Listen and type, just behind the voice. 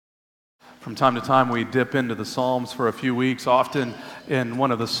From time to time, we dip into the Psalms for a few weeks, often in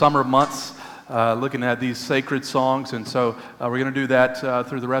one of the summer months, looking at these sacred songs. And so we're going to do that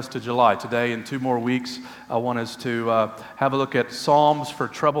through the rest of July. Today, in 2 more weeks, I want us to have a look at Psalms for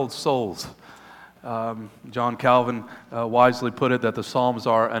troubled souls. John Calvin wisely put it that the Psalms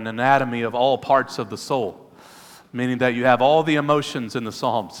are an anatomy of all parts of the soul, meaning that you have all the emotions in the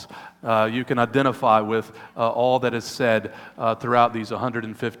Psalms. You can identify with all that is said throughout these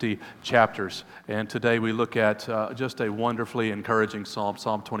 150 chapters. And today we look at just a wonderfully encouraging psalm,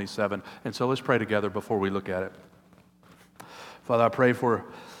 Psalm 27. And so let's pray together before we look at it. Father, I pray for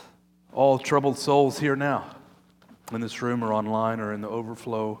all troubled souls here now, in this room or online or in the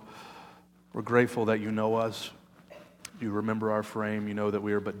overflow. We're grateful that you know us. You remember our frame. You know that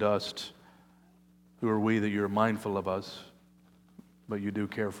we are but dust. Who are we that you're mindful of us? But you do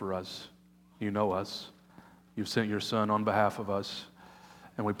care for us. You know us. You've sent your Son on behalf of us.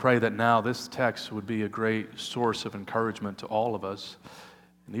 And we pray that now this text would be a great source of encouragement to all of us.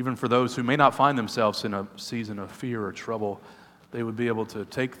 And even for those who may not find themselves in a season of fear or trouble, they would be able to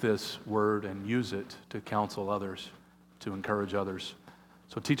take this word and use it to counsel others, to encourage others.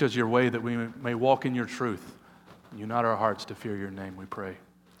 So teach us your way that we may walk in your truth. Unite our hearts to fear your name, we pray.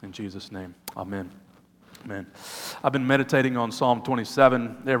 In Jesus' name, amen. Amen. I've been meditating on Psalm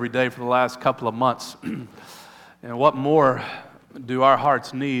 27 every day for the last couple of months. And what more do our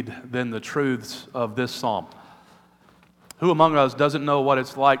hearts need than the truths of this psalm? Who among us doesn't know what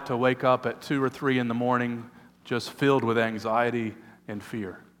it's like to wake up at 2 or 3 in the morning just filled with anxiety and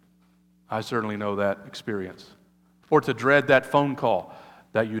fear? I certainly know that experience. Or to dread that phone call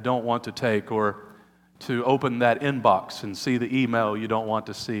that you don't want to take, or to open that inbox and see the email you don't want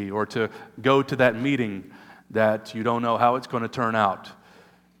to see, or to go to that meeting that you don't know how it's going to turn out.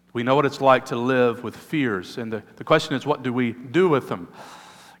 We know what it's like to live with fears, and the question is, what do we do with them?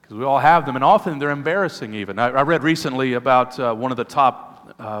 Because we all have them, and often they're embarrassing even. I read recently about one of the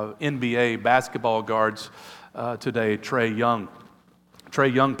top NBA basketball guards today, Trae Young.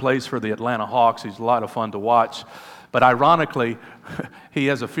 Trae Young plays for the Atlanta Hawks. He's a lot of fun to watch. But ironically, he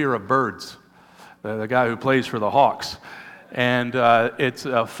has a fear of birds. The guy who plays for the Hawks. And it's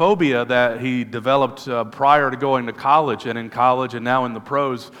a phobia that he developed prior to going to college. And in college and now in the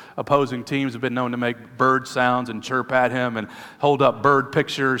pros, opposing teams have been known to make bird sounds and chirp at him and hold up bird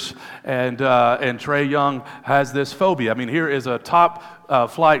pictures. And Trae Young has this phobia. I mean, here is a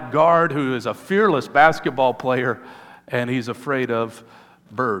top flight guard who is a fearless basketball player, and he's afraid of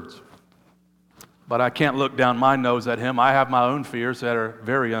birds. But I can't look down my nose at him. I have my own fears that are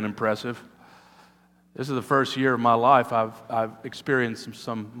very unimpressive. This is the first year of my life I've experienced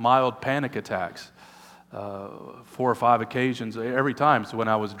some mild panic attacks. 4 or 5 occasions, every time when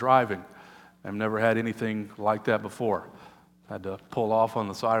I was driving. I've never had anything like that before. I had to pull off on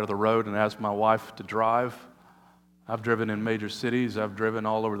the side of the road and ask my wife to drive. I've driven in major cities. I've driven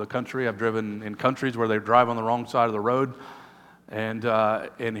all over the country. I've driven in countries where they drive on the wrong side of the road. And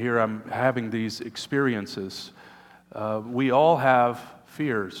here I'm having these experiences. We all have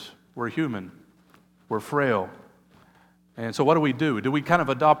fears. We're human. We're frail. And so what do? Do we kind of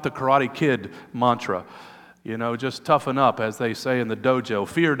adopt the Karate Kid mantra? You know, just toughen up, as they say in the dojo.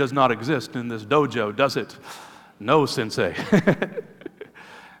 Fear does not exist in this dojo, does it? No, sensei.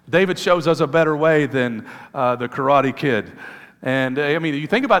 David shows us a better way than the Karate Kid. And I mean, you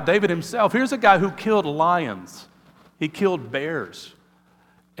think about David himself. Here's a guy who killed lions. He killed bears.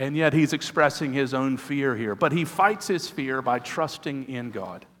 And yet he's expressing his own fear here. But he fights his fear by trusting in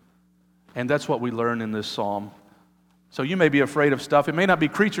God. And that's what we learn in this psalm. So you may be afraid of stuff. It may not be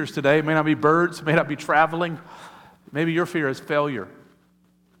creatures today. It may not be birds. It may not be traveling. Maybe your fear is failure.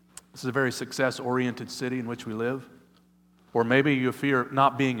 This is a very success-oriented city in which we live. Or maybe you fear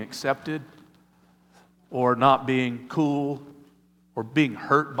not being accepted, or not being cool, or being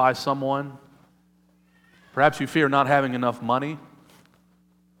hurt by someone. Perhaps you fear not having enough money.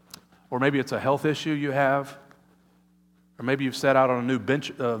 Or maybe it's a health issue you have. Or maybe you've set out on a new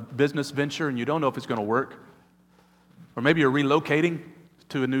business venture and you don't know if it's going to work. Or maybe you're relocating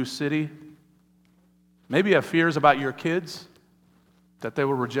to a new city. Maybe you have fears about your kids, that they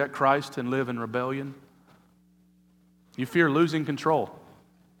will reject Christ and live in rebellion. You fear losing control.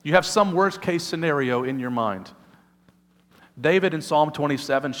 You have some worst-case scenario in your mind. David in Psalm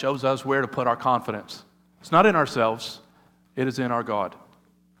 27 shows us where to put our confidence. It's not in ourselves. It is in our God.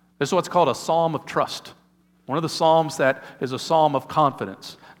 This is what's called a psalm of trust. One of the psalms that is a psalm of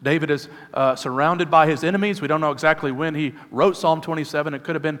confidence. David is surrounded by his enemies. We don't know exactly when he wrote Psalm 27. It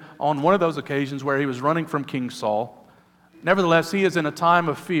could have been on one of those occasions where he was running from King Saul. Nevertheless, he is in a time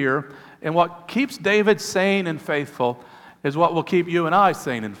of fear. And what keeps David sane and faithful is what will keep you and I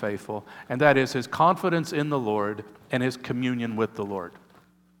sane and faithful, and that is his confidence in the Lord and his communion with the Lord.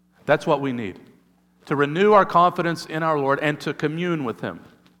 That's what we need, to renew our confidence in our Lord and to commune with him.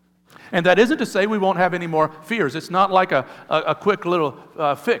 And that isn't to say we won't have any more fears. It's not like a quick little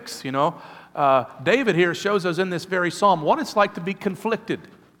fix, you know. David here shows us in this very psalm what it's like to be conflicted.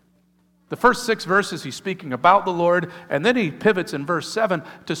 The first 6 verses he's speaking about the Lord, and then he pivots in verse 7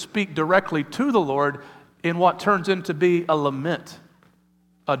 to speak directly to the Lord in what turns into be a lament,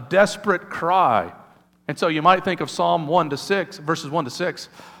 a desperate cry. And so you might think of Psalm 1 to 6, verses 1 to 6,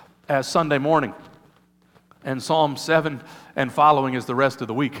 as Sunday morning, and Psalm 7 and following is the rest of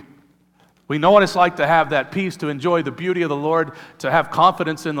the week. We know what it's like to have that peace, to enjoy the beauty of the Lord, to have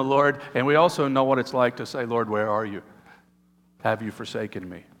confidence in the Lord, and we also know what it's like to say, Lord, where are you? Have you forsaken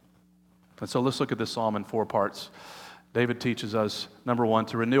me? And so let's look at this psalm in 4 parts. David teaches us, number 1,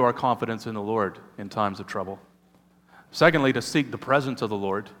 to renew our confidence in the Lord in times of trouble. Secondly, to seek the presence of the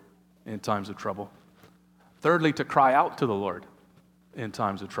Lord in times of trouble. Thirdly, to cry out to the Lord in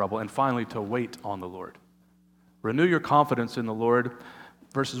times of trouble. And finally, to wait on the Lord. Renew your confidence in the Lord,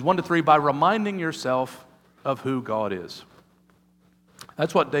 verses 1 to 3, by reminding yourself of who God is.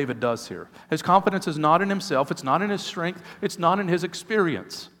 That's what David does here. His confidence is not in himself, it's not in his strength, it's not in his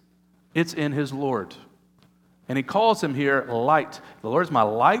experience. It's in his Lord. And he calls him here light. The Lord is my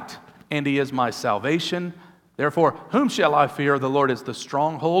light, and he is my salvation. Therefore, whom shall I fear? The Lord is the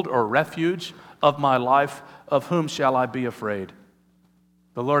stronghold or refuge of my life. Of whom shall I be afraid?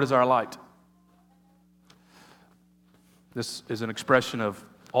 The Lord is our light. This is an expression of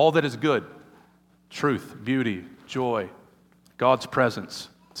all that is good: truth, beauty, joy, God's presence,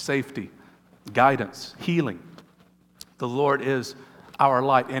 safety, guidance, healing. The Lord is our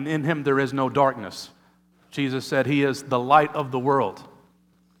light, and in him there is no darkness. Jesus said he is the light of the world.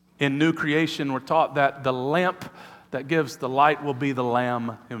 In new creation, we're taught that the lamp that gives the light will be the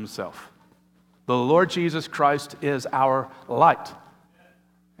Lamb himself. The Lord Jesus Christ is our light.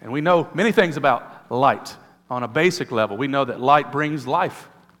 And we know many things about light on a basic level. We know that light brings life,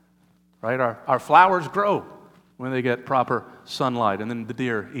 right? Our flowers grow when they get proper sunlight, and then the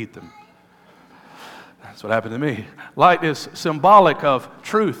deer eat them. That's what happened to me. Light is symbolic of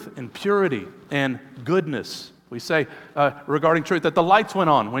truth and purity and goodness. We say regarding truth that the lights went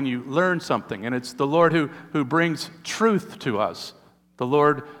on when you learn something, and it's the Lord who brings truth to us. The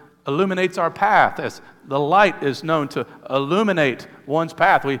Lord illuminates our path, as the light is known to illuminate one's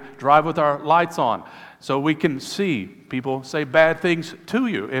path. We drive with our lights on so we can see. People say bad things to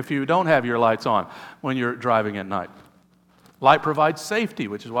you if you don't have your lights on when you're driving at night. Light provides safety,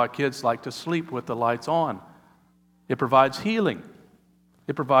 which is why kids like to sleep with the lights on. It provides healing.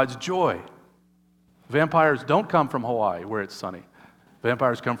 It provides joy. Vampires don't come from Hawaii, where it's sunny.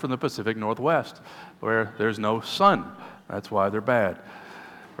 Vampires come from the Pacific Northwest, where there's no sun. That's why they're bad,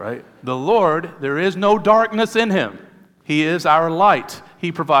 right? The Lord, there is no darkness in him. He is our light.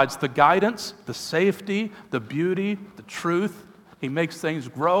 He provides the guidance, the safety, the beauty, the truth. He makes things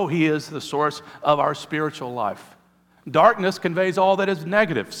grow. He is the source of our spiritual life. Darkness conveys all that is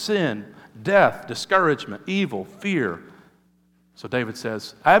negative: sin, death, discouragement, evil, fear. So David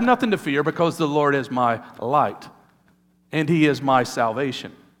says, I have nothing to fear because the Lord is my light, and he is my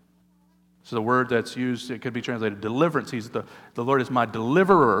salvation. So the word that's used, it could be translated deliverance. The Lord is my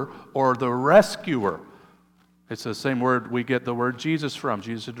deliverer or the rescuer. It's the same word we get the word Jesus from.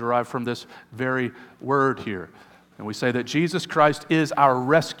 Jesus is derived from this very word here. And we say that Jesus Christ is our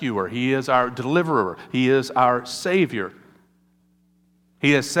rescuer. He is our deliverer. He is our Savior.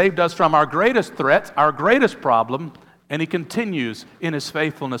 He has saved us from our greatest threat, our greatest problem, and he continues in his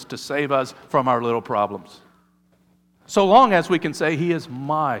faithfulness to save us from our little problems. So long as we can say, he is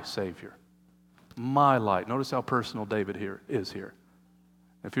my Savior, my light. Notice how personal David is here.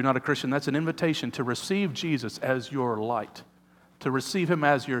 If you're not a Christian, that's an invitation to receive Jesus as your light, to receive him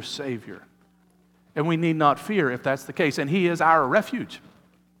as your Savior. And we need not fear if that's the case. And he is our refuge.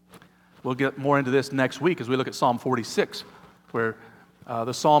 We'll get more into this next week as we look at Psalm 46, where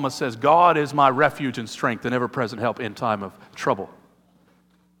the psalmist says, God is my refuge and strength and ever-present help in time of trouble.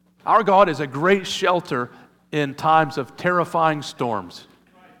 Our God is a great shelter in times of terrifying storms.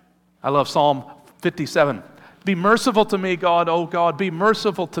 I love Psalm 57. Be merciful to me, God, O God, be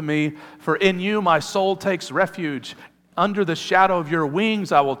merciful to me, for in you my soul takes refuge. Under the shadow of your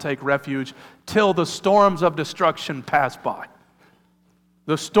wings I will take refuge till the storms of destruction pass by.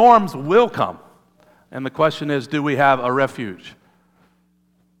 The storms will come, and the question is, do we have a refuge?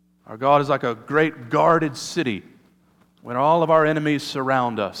 Our God is like a great guarded city when all of our enemies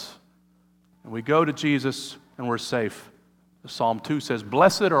surround us. And we go to Jesus and we're safe. Psalm 2 says,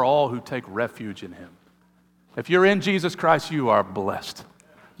 blessed are all who take refuge in him. If you're in Jesus Christ, you are blessed.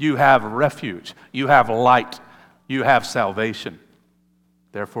 You have refuge. You have light. You have salvation.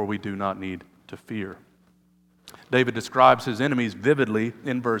 Therefore, we do not need to fear. David describes his enemies vividly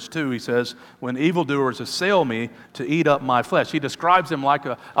in verse 2. He says, when evildoers assail me to eat up my flesh. He describes them like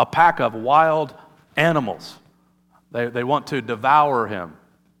a pack of wild animals. They want to devour him.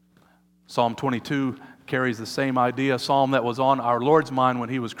 Psalm 22 carries the same idea, a psalm that was on our Lord's mind when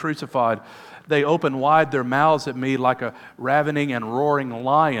he was crucified. They open wide their mouths at me like a ravening and roaring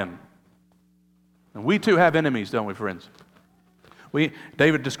lion. And we too have enemies, don't we, friends?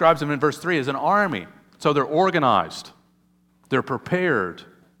 David describes them in verse 3 as an army. So they're organized, they're prepared,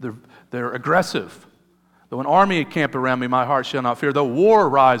 they're aggressive. Though an army encamp around me, my heart shall not fear. Though war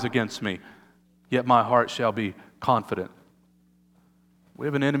rise against me, yet my heart shall be confident. We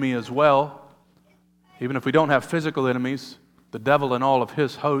have an enemy as well. Even if we don't have physical enemies, the devil and all of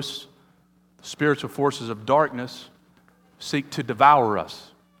his hosts, the spiritual forces of darkness, seek to devour us.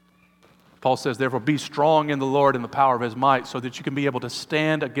 Paul says, therefore, be strong in the Lord and the power of his might, so that you can be able to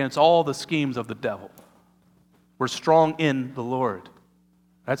stand against all the schemes of the devil. We're strong in the Lord.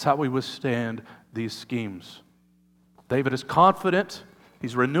 That's how we withstand these schemes. David is confident.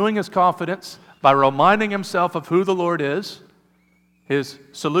 He's renewing his confidence by reminding himself of who the Lord is. His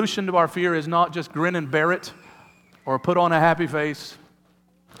solution to our fear is not just grin and bear it or put on a happy face.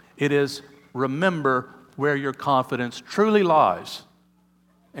 It is remember where your confidence truly lies,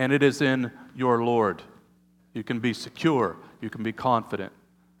 and it is in your Lord. You can be secure. You can be confident.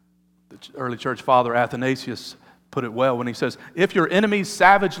 The early church father Athanasius put it well when he says, if your enemies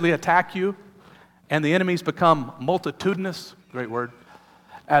savagely attack you and the enemies become multitudinous, great word,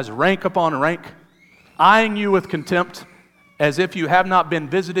 as rank upon rank, eyeing you with contempt as if you have not been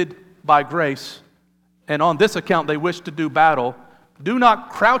visited by grace, and on this account they wish to do battle, do not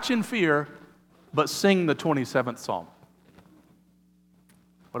crouch in fear, but sing the 27th Psalm.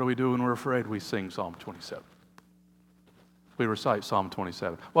 What do we do when we're afraid? We sing Psalm 27. We recite Psalm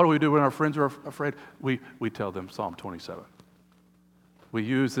 27. What do we do when our friends are afraid? We tell them Psalm 27. We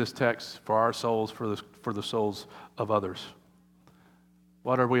use this text for our souls, for the souls of others.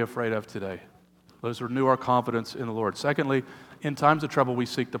 What are we afraid of today? Let us renew our confidence in the Lord. Secondly, in times of trouble, we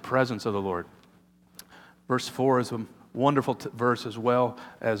seek the presence of the Lord. Verse 4 is a wonderful verse as well,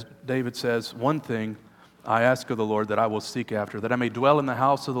 as David says, one thing I ask of the Lord that I will seek after, that I may dwell in the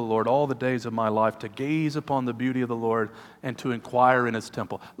house of the Lord all the days of my life, to gaze upon the beauty of the Lord and to inquire in his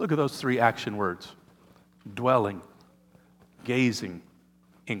temple. Look at those three action words. Dwelling, gazing,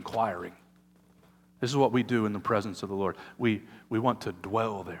 inquiring. This is what we do in the presence of the Lord. We want to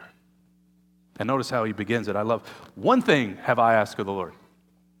dwell there. And notice how he begins it. I love, one thing have I asked of the Lord.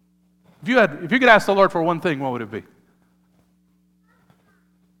 If you could ask the Lord for one thing, what would it be?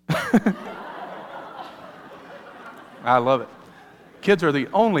 I love it. Kids are the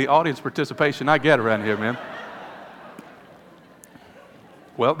only audience participation I get around here, man.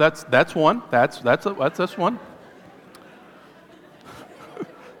 Well, that's one. That's one.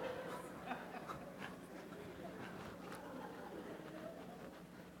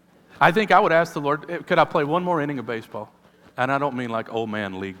 I think I would ask the Lord, could I play one more inning of baseball? And I don't mean like old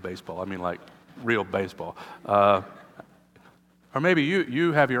man league baseball. I mean like real baseball. Or maybe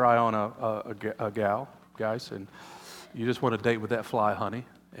you have your eye on a gal, guys, and you just want to date with that fly, honey,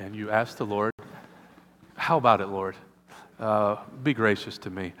 and you ask the Lord, how about it, Lord? Be gracious to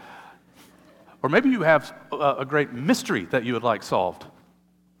me. Or maybe you have a great mystery that you would like solved.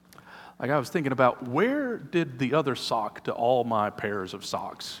 Like I was thinking about, where did the other sock to all my pairs of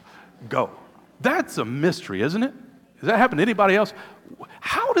socks go? That's a mystery, isn't it? Does that happen to anybody else?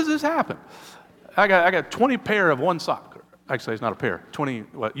 How does this happen? I got 20 pair of one sock. Actually, it's not a pair. 20,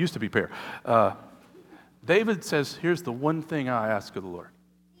 well, it used to be pair. David says, here's the one thing I ask of the Lord,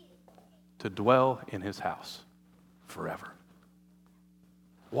 to dwell in his house forever.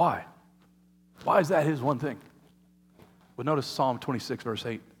 Why? Why is that his one thing? Well, notice Psalm 26, verse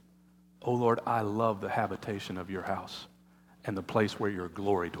 8. O Lord, I love the habitation of your house and the place where your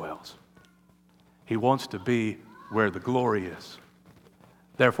glory dwells. He wants to be where the glory is.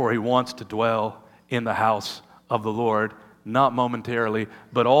 Therefore, he wants to dwell in the house of the Lord, not momentarily,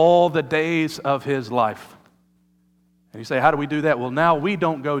 but all the days of his life. And you say, how do we do that? Well, now we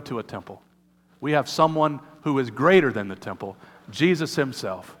don't go to a temple. We have someone who is greater than the temple, Jesus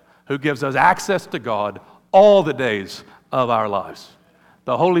himself, who gives us access to God all the days of our lives.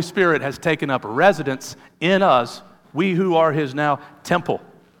 The Holy Spirit has taken up residence in us, we who are his now temple.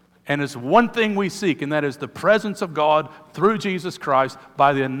 And it's one thing we seek, and that is the presence of God through Jesus Christ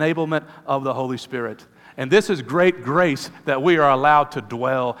by the enablement of the Holy Spirit. And this is great grace that we are allowed to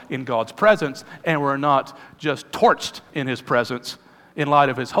dwell in God's presence, and we're not just torched in His presence in light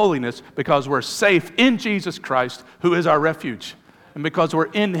of His holiness, because we're safe in Jesus Christ, who is our refuge. And because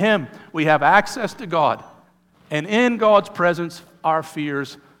we're in Him, we have access to God. And in God's presence, our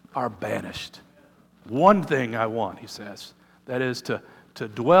fears are banished. One thing I want, he says, that is to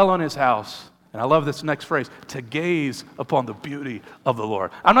dwell on His house. And I love this next phrase, to gaze upon the beauty of the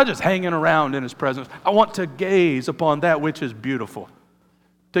Lord. I'm not just hanging around in His presence. I want to gaze upon that which is beautiful.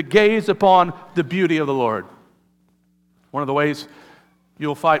 To gaze upon the beauty of the Lord. One of the ways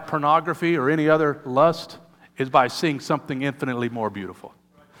you'll fight pornography or any other lust is by seeing something infinitely more beautiful.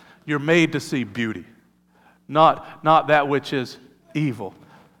 You're made to see beauty, not that which is evil.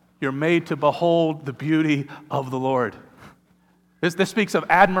 You're made to behold the beauty of the Lord. This speaks of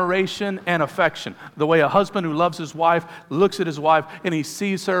admiration and affection. The way a husband who loves his wife looks at his wife and he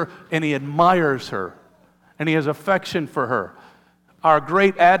sees her and he admires her and he has affection for her. Our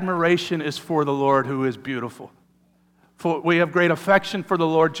great admiration is for the Lord who is beautiful. For we have great affection for the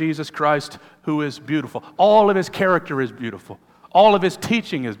Lord Jesus Christ who is beautiful. All of His character is beautiful. All of His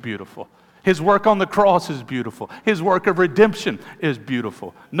teaching is beautiful. His work on the cross is beautiful. His work of redemption is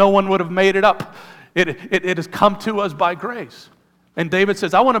beautiful. No one would have made it up. It has come to us by grace. And David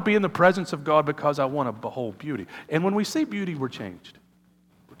says, I want to be in the presence of God because I want to behold beauty. And when we see beauty, we're changed.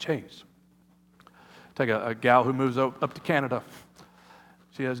 We're changed. Take a gal who moves up to Canada.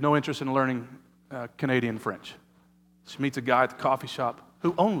 She has no interest in learning Canadian French. She meets a guy at the coffee shop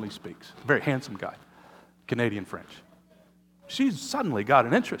who only speaks, a very handsome guy, Canadian French. She's suddenly got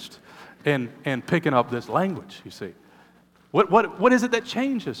an interest in picking up this language, you see. What is it that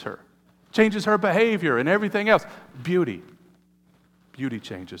changes her? Changes her behavior and everything else. Beauty. Beauty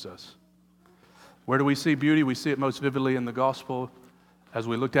changes us. Where do we see beauty? We see it most vividly in the gospel. As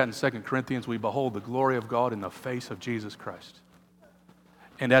we looked at in 2 Corinthians, we behold the glory of God in the face of Jesus Christ.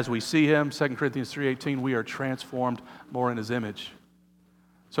 And as we see Him, 2 Corinthians 3:18, we are transformed more in His image.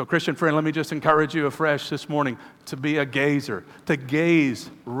 So, Christian friend, let me just encourage you afresh this morning to be a gazer, to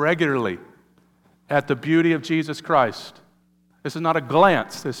gaze regularly at the beauty of Jesus Christ. This is not a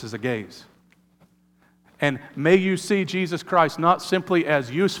glance, this is a gaze. And may you see Jesus Christ not simply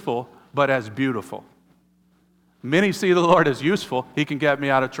as useful, but as beautiful. Many see the Lord as useful. He can get me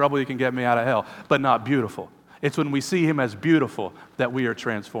out of trouble, He can get me out of hell, but not beautiful. It's when we see Him as beautiful that we are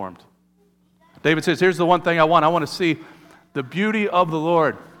transformed. David says, here's the one thing I want. I want to see the beauty of the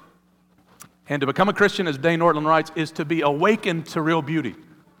Lord. And to become a Christian, as Dane Ortlund writes, is to be awakened to real beauty.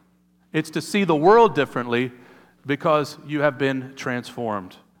 It's to see the world differently because you have been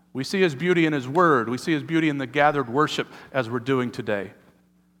transformed. We see His beauty in His Word. We see His beauty in the gathered worship as we're doing today.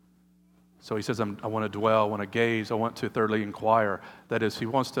 So he says, I want to dwell, I want to gaze, I want to thirdly inquire. That is, he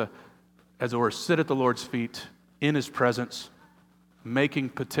wants to, as it were, sit at the Lord's feet in His presence, making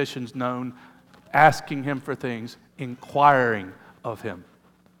petitions known, asking Him for things, inquiring of Him.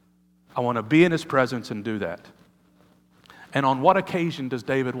 I want to be in His presence and do that. And on what occasion does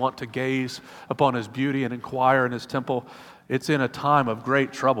David want to gaze upon His beauty and inquire in His temple? It's in a time of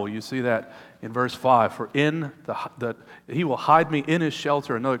great trouble. You see that in verse 5. For He will hide me in His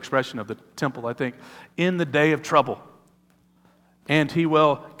shelter, another expression of the temple, I think, in the day of trouble. And He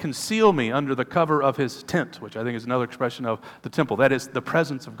will conceal me under the cover of His tent, which I think is another expression of the temple. That is the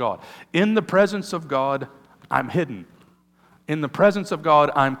presence of God. In the presence of God, I'm hidden. In the presence of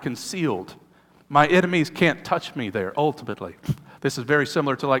God, I'm concealed. My enemies can't touch me there, ultimately. This is very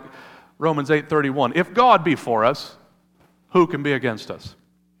similar to like Romans 8:31. If God be for us, who can be against us?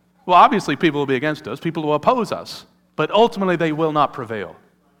 Well, obviously people will be against us, people will oppose us, but ultimately they will not prevail.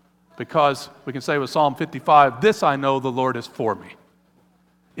 Because we can say with Psalm 55, this I know the Lord is for me.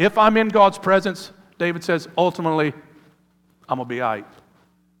 If I'm in God's presence, David says, ultimately, I'm going to be all right.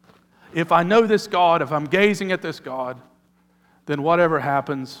 If I know this God, if I'm gazing at this God, then whatever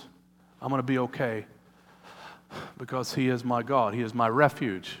happens, I'm going to be okay. Because He is my God. He is my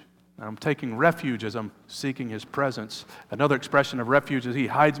refuge. And I'm taking refuge as I'm seeking His presence. Another expression of refuge is He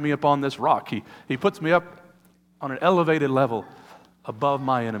hides me upon this rock. He puts me up on an elevated level above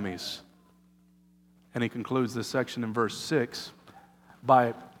my enemies. And he concludes this section in verse 6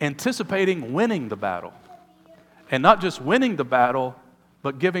 by anticipating winning the battle. And not just winning the battle,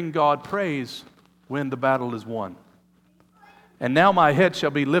 but giving God praise when the battle is won. And now my head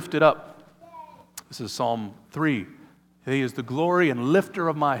shall be lifted up. This is Psalm 3. He is the glory and lifter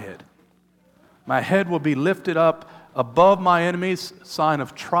of my head. My head will be lifted up above my enemies, sign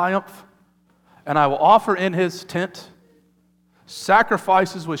of triumph. And I will offer in His tent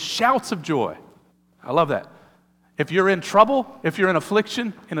sacrifices with shouts of joy. I love that. If you're in trouble, if you're in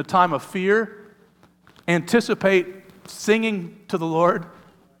affliction, in a time of fear, anticipate singing to the Lord,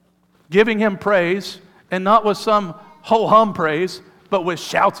 giving Him praise, and not with some ho-hum praise, but with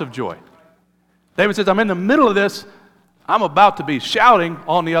shouts of joy. David says, I'm in the middle of this. I'm about to be shouting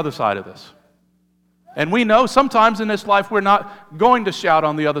on the other side of this. And we know sometimes in this life we're not going to shout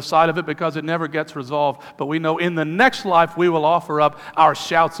on the other side of it because it never gets resolved. But we know in the next life we will offer up our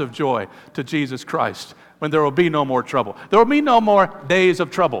shouts of joy to Jesus Christ when there will be no more trouble. There will be no more days of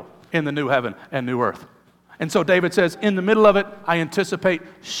trouble in the new heaven and new earth. And so David says, in the middle of it, I anticipate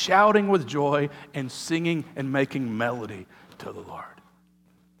shouting with joy and singing and making melody to the Lord.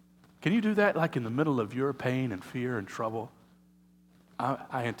 Can you do that like in the middle of your pain and fear and trouble?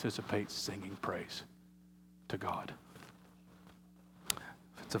 I anticipate singing praise to God.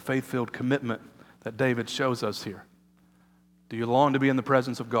 It's a faith-filled commitment that David shows us here. Do you long to be in the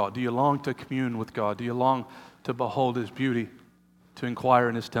presence of God? Do you long to commune with God? Do you long to behold His beauty, to inquire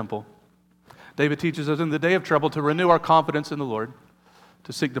in His temple? David teaches us in the day of trouble to renew our confidence in the Lord,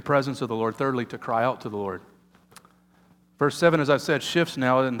 to seek the presence of the Lord. Thirdly, to cry out to the Lord. Verse 7, as I said, shifts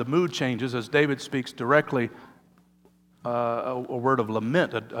now and the mood changes as David speaks directly a word of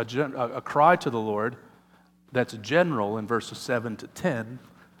lament, a cry to the Lord that's general in verses 7 to 10,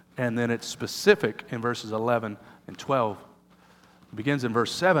 and then it's specific in verses 11 and 12. It begins in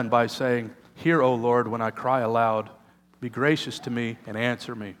verse 7 by saying, Hear, O Lord, when I cry aloud. Be gracious to me and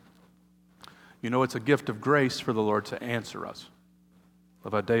answer me. You know, it's a gift of grace for the Lord to answer us. I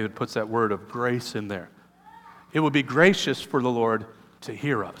love how David puts that word of grace in there. It would be gracious for the Lord to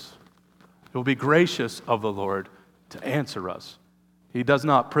hear us. It will be gracious of the Lord to answer us. He does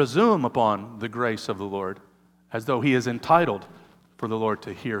not presume upon the grace of the Lord as though He is entitled for the Lord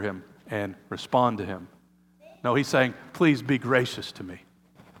to hear Him and respond to Him. No, He's saying, please be gracious to me.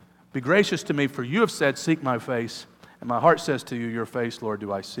 Be gracious to me, for you have said, seek my face. And my heart says to you, your face, Lord,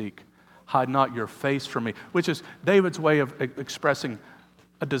 do I seek. Hide not your face from me. Which is David's way of expressing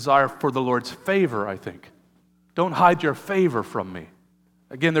a desire for the Lord's favor, I think. Don't hide your favor from me.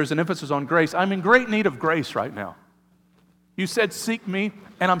 Again, there's an emphasis on grace. I'm in great need of grace right now. You said, seek me,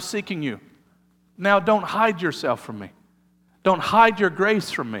 and I'm seeking you. Now don't hide yourself from me. Don't hide your grace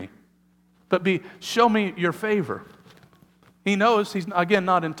from me. But show me your favor. He knows he's, again,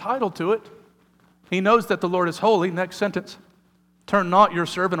 not entitled to it. He knows that the Lord is holy. Next sentence. Turn not your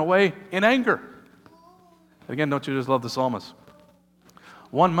servant away in anger. Again, don't you just love the psalmist?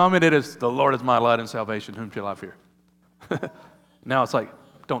 One moment it is, the Lord is my light and salvation, whom shall I fear? Now it's like,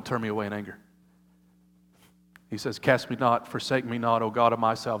 don't turn me away in anger. He says, cast me not, forsake me not, O God of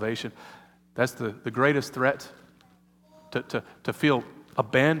my salvation. That's the greatest threat, to feel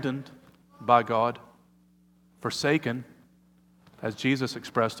abandoned by God, forsaken, as Jesus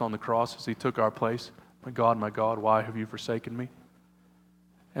expressed on the cross as He took our place. My God, why have you forsaken me?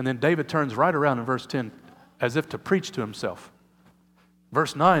 And then David turns right around in verse 10 as if to preach to himself.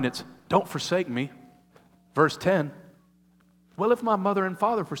 Verse 9, it's, don't forsake me. Verse 10, well, if my mother and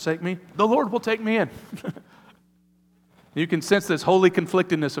father forsake me, the Lord will take me in. You can sense this holy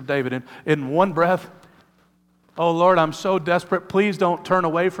conflictedness of David. In one breath, oh Lord, I'm so desperate. Please don't turn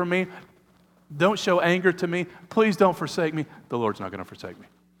away from me. Don't show anger to me. Please don't forsake me. The Lord's not going to forsake me.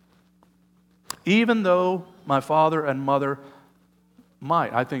 Even though my father and mother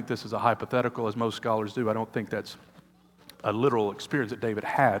might. I think this is a hypothetical, as most scholars do. I don't think that's a literal experience that David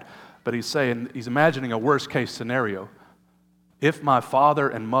had. But he's imagining a worst case scenario. If my father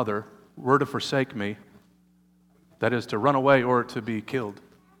and mother were to forsake me, that is to run away or to be killed,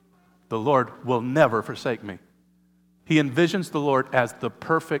 the Lord will never forsake me. He envisions the Lord as the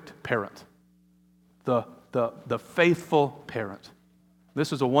perfect parent, the faithful parent.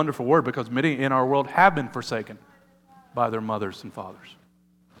 This is a wonderful word because many in our world have been forsaken by their mothers and fathers,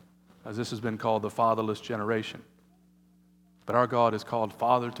 as this has been called the fatherless generation. But our God is called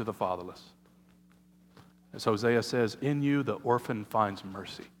Father to the fatherless. As Hosea says, in you the orphan finds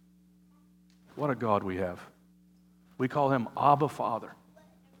mercy. What a God we have. We call Him Abba Father,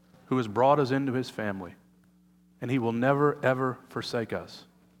 who has brought us into His family, and He will never, ever forsake us.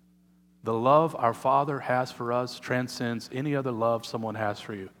 The love our Father has for us transcends any other love someone has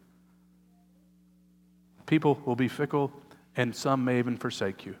for you. People will be fickle, and some may even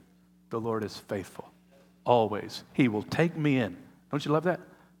forsake you. The Lord is faithful, always. He will take me in. Don't you love that?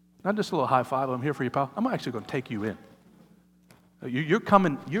 Not just a little high five, I'm here for you, pal. I'm actually going to take you in. You're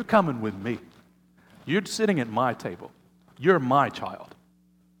coming with me. You're sitting at my table. You're my child.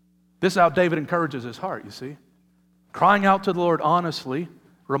 This is how David encourages his heart, you see. Crying out to the Lord honestly,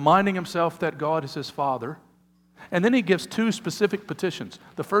 reminding himself that God is his Father. And then he gives two specific petitions.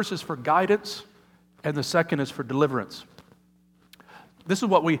 The first is for guidance, and the second is for deliverance. This is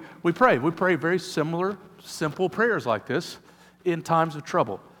what we pray. We pray very similar, simple prayers like this in times of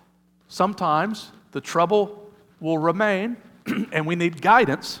trouble. Sometimes the trouble will remain, and we need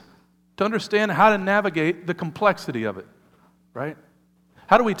guidance to understand how to navigate the complexity of it, right?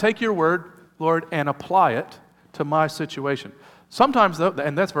 How do we take your word, Lord, and apply it to my situation? Sometimes, though,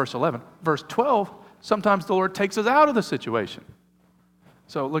 and that's verse 11. Verse 12, sometimes the Lord takes us out of the situation.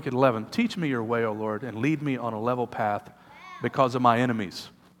 So look at 11. Teach me your way, O Lord, and lead me on a level path because of my enemies.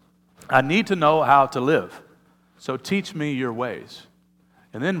 I need to know how to live, so teach me your ways.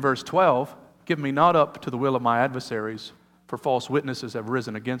 And then verse 12, give me not up to the will of my adversaries, for false witnesses have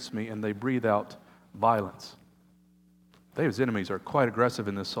risen against me, and they breathe out violence. David's enemies are quite aggressive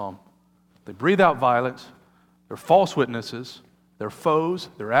in this psalm. They breathe out violence. They're false witnesses. They're foes.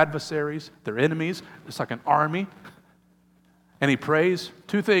 They're adversaries. They're enemies. It's like an army. And he prays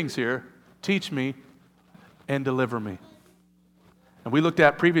two things here: teach me and deliver me. And we looked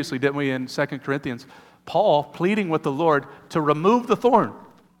at previously, didn't we, in 2 Corinthians, Paul pleading with the Lord to remove the thorn.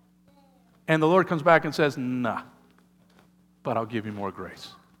 And the Lord comes back and says, nah, but I'll give you more grace.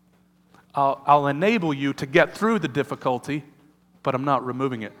 I'll enable you to get through the difficulty, but I'm not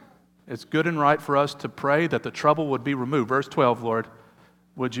removing it. It's good and right for us to pray that the trouble would be removed. Verse 12, Lord,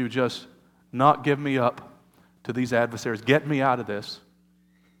 would you just not give me up to these adversaries? Get me out of this.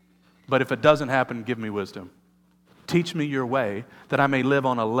 But if it doesn't happen, give me wisdom. Teach me your way that I may live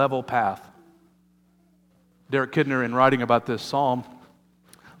on a level path. Derek Kidner, in writing about this psalm,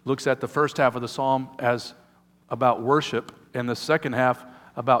 looks at the first half of the psalm as about worship and the second half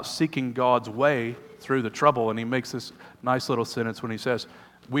about seeking God's way through the trouble. And he makes this nice little sentence when he says,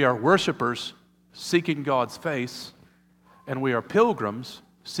 we are worshipers seeking God's face, and we are pilgrims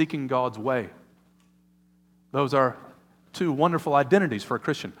seeking God's way. Those are two wonderful identities for a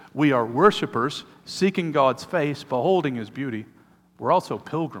Christian. We are worshipers seeking God's face, beholding His beauty. We're also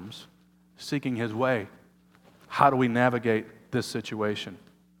pilgrims seeking His way. How do we navigate this situation?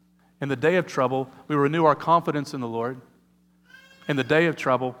 In the day of trouble, we renew our confidence in the Lord. In the day of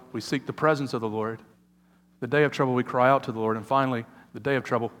trouble, we seek the presence of the Lord. The day of trouble, we cry out to the Lord. And finally, the day of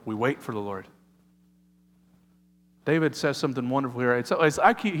trouble, we wait for the Lord. David says something wonderful here. It's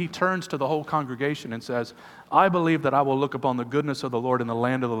like he turns to the whole congregation and says, I believe that I will look upon the goodness of the Lord in the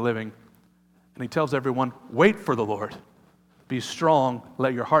land of the living. And he tells everyone, wait for the Lord. Be strong.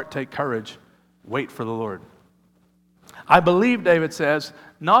 Let your heart take courage. Wait for the Lord. I believe, David says,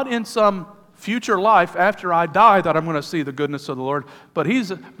 not in some future life after I die that I'm going to see the goodness of the Lord, but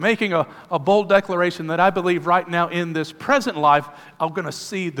he's making a bold declaration that I believe right now in this present life, I'm going to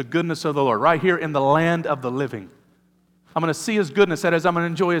see the goodness of the Lord right here in the land of the living. I'm going to see His goodness. That is, I'm going to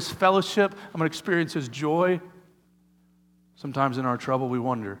enjoy His fellowship. I'm going to experience His joy. Sometimes in our trouble we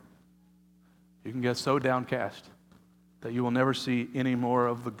wonder, you can get so downcast that you will never see any more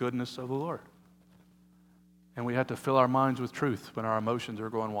of the goodness of the Lord. And we have to fill our minds with truth when our emotions are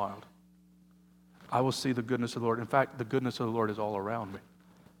going wild. I will see the goodness of the Lord. In fact, the goodness of the Lord is all around me.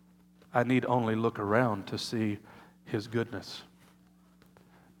 I need only look around to see His goodness.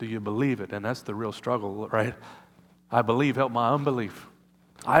 Do you believe it? And that's the real struggle, right? I believe, help my unbelief.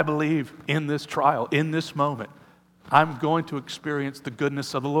 I believe in this trial, in this moment, I'm going to experience the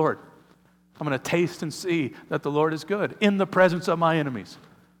goodness of the Lord. I'm going to taste and see that the Lord is good in the presence of my enemies,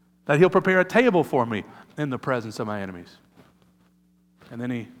 that He'll prepare a table for me in the presence of my enemies. And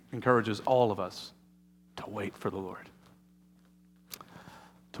then He encourages all of us to wait for the Lord.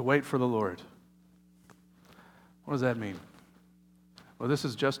 To wait for the Lord. What does that mean? Well, this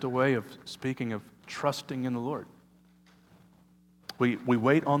is just a way of speaking of trusting in the Lord. We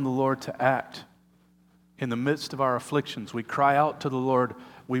wait on the Lord to act. In the midst of our afflictions, we cry out to the Lord.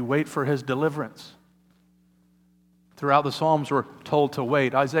 We wait for His deliverance. Throughout the Psalms, we're told to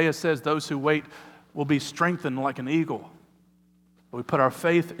wait. Isaiah says those who wait will be strengthened like an eagle. We put our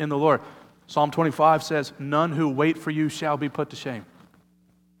faith in the Lord. Psalm 25 says, none who wait for you shall be put to shame.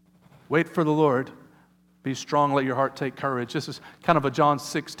 Wait for the Lord. Be strong, let your heart take courage. This is kind of a John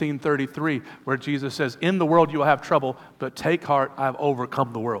 16:33, where Jesus says, in the world you will have trouble, but take heart, I have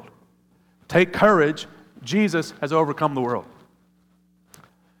overcome the world. Take courage, Jesus has overcome the world.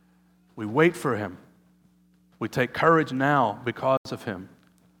 We wait for Him. We take courage now because of Him.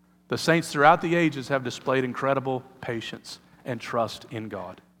 The saints throughout the ages have displayed incredible patience and trust in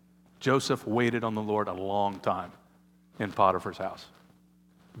God. Joseph waited on the Lord a long time in Potiphar's house.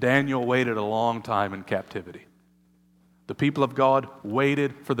 Daniel waited a long time in captivity. The people of God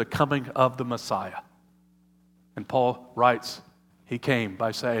waited for the coming of the Messiah. And Paul writes, he came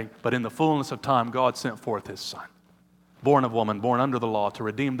by saying, but in the fullness of time, God sent forth His Son, born of woman, born under the law, to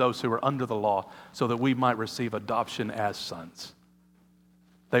redeem those who were under the law, so that we might receive adoption as sons.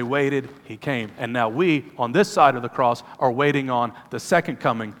 They waited, he came. And now we, on this side of the cross, are waiting on the second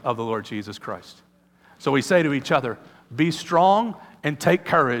coming of the Lord Jesus Christ. So we say to each other, be strong and take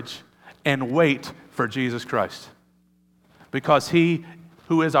courage and wait for Jesus Christ. Because he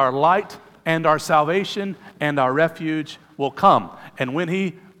who is our light and our salvation and our refuge will come. And when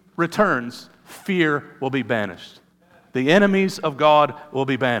he returns, fear will be banished. The enemies of God will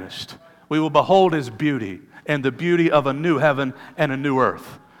be banished. We will behold his beauty and the beauty of a new heaven and a new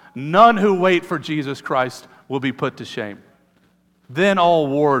earth. None who wait for Jesus Christ will be put to shame. Then all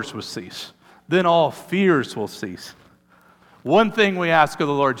wars will cease. Then all fears will cease. One thing we ask of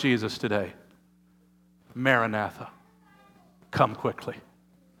the Lord Jesus today, Maranatha, come quickly.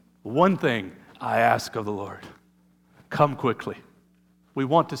 One thing I ask of the Lord, come quickly. We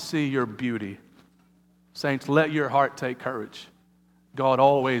want to see your beauty. Saints, let your heart take courage. God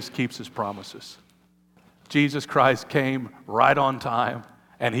always keeps his promises. Jesus Christ came right on time,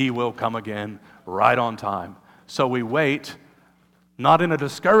 and he will come again right on time. So we wait, not in a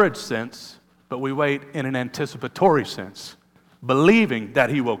discouraged sense, but we wait in an anticipatory sense, believing that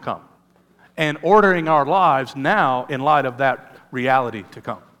he will come, and ordering our lives now in light of that reality to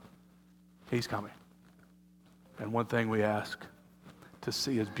come. He's coming. And one thing we ask, to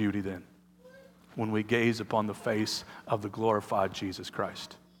see his beauty then, when we gaze upon the face of the glorified Jesus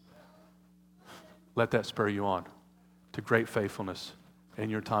Christ. Let that spur you on to great faithfulness in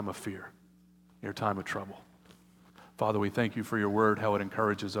your time of fear, your time of trouble. Father, we thank you for your word, how it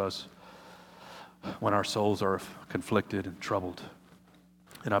encourages us when our souls are conflicted and troubled.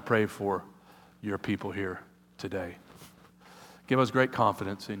 And I pray for your people here today. Give us great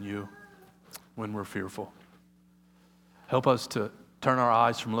confidence in you when we're fearful. Help us to turn our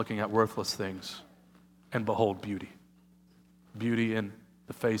eyes from looking at worthless things and behold beauty. Beauty in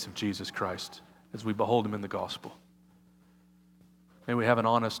the face of Jesus Christ as we behold him in the gospel. May we have an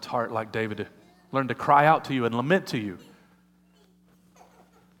honest heart like David to learn to cry out to you and lament to you.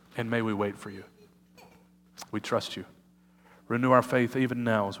 And may we wait for you. We trust you. Renew our faith even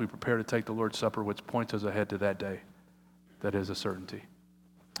now as we prepare to take the Lord's Supper, which points us ahead to that day that is a certainty.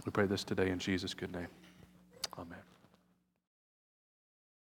 We pray this today in Jesus' good name. Amen.